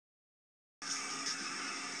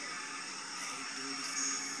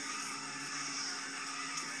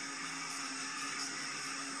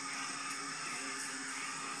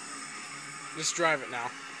Just drive it now.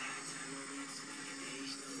 I'm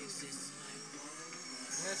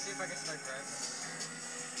gonna see if I can start driving.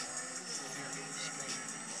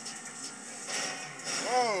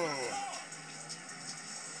 Whoa!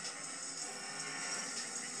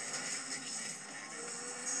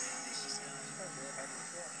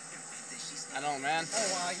 I know, man. Oh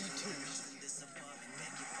wow, you too.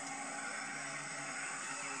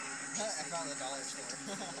 I found the dollar store.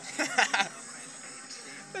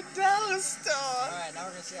 The dollar store! Alright, now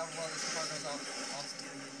we're gonna see how well this car goes off the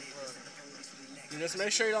road. You just make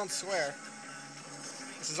sure you don't swear.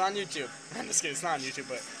 This is on YouTube. I'm just kidding, it's not on YouTube,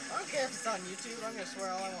 but... I don't care if it's on YouTube, I'm gonna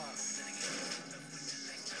swear all I want.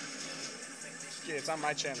 Okay, it's on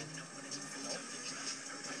my channel.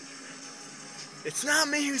 It's not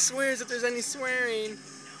me who swears if there's any swearing.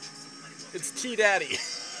 It's T-Daddy.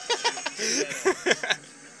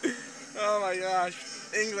 Oh my gosh.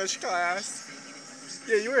 English class.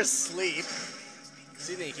 Yeah, you were asleep.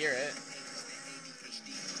 So you didn't hear it.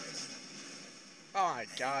 Oh my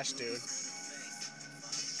gosh, dude.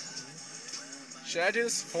 Should I do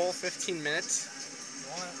this full 15 minutes? You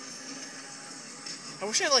want it? I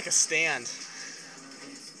wish I had like a stand. I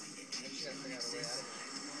just gotta figure out a way out of it.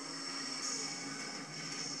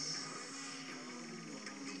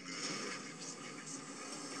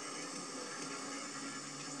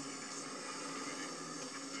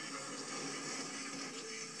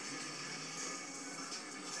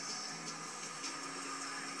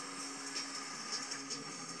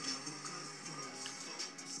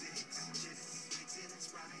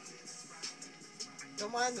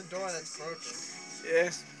 Don't mind the door that's broken. Yeah.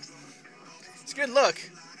 It's a good look.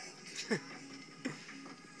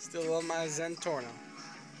 Still love my Zentorno.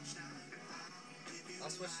 I'll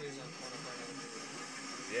switch to these on one.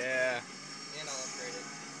 Yeah. And I'll upgrade it.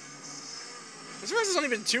 This race has only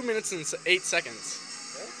been 2 minutes and 8 seconds.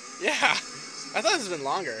 Really? Yeah. I thought this had been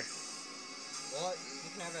longer. Well, you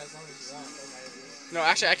can have it as long as you want. Don't matter. No,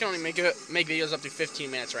 actually, I can only make videos up to 15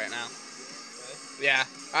 minutes right now. Right? Yeah.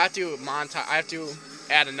 I have to I have to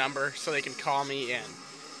add a number so they can call me and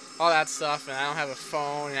all that stuff. And I don't have a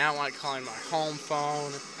phone, and I don't like calling my home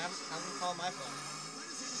phone. Have them call my phone.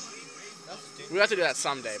 We have to do that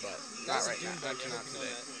someday, but not right now. Not today.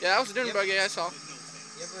 Yeah, that was a dune buggy I saw.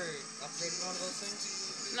 You ever upgraded one of those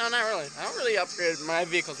things? No, not really. I don't really upgrade my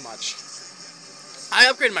vehicles much. I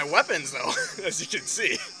upgraded my weapons, though, as you can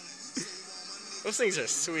see. Those things are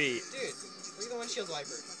sweet. Dude, look at the windshield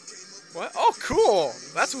wiper. What? Oh, cool.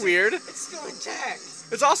 That's weird. It's still intact.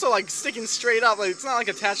 It's also, like, sticking straight up. Like, it's not, like,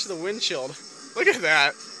 attached to the windshield. Look at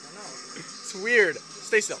that. I know. It's weird.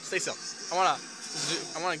 Stay still. Stay still. I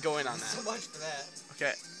wanna go in on that. So much for that.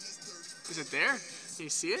 Okay. Is it there? Can you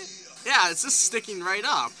see it? Yeah, it's just sticking right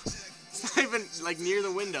up. It's not even, like, near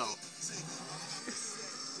the window.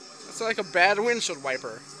 That's like a bad windshield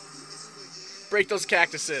wiper. Break those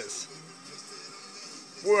cactuses.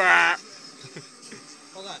 Wah.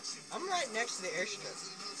 Hold on. I'm right next to the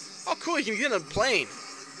airstrip. Oh, cool. You can get in a plane.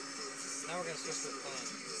 Now we're going to switch to a plane.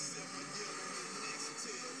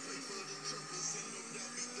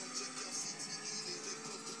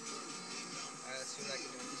 Alright, let's see what I can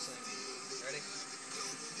do with this thing. Ready?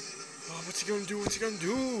 Oh, what's he gonna do? What's he gonna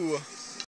do?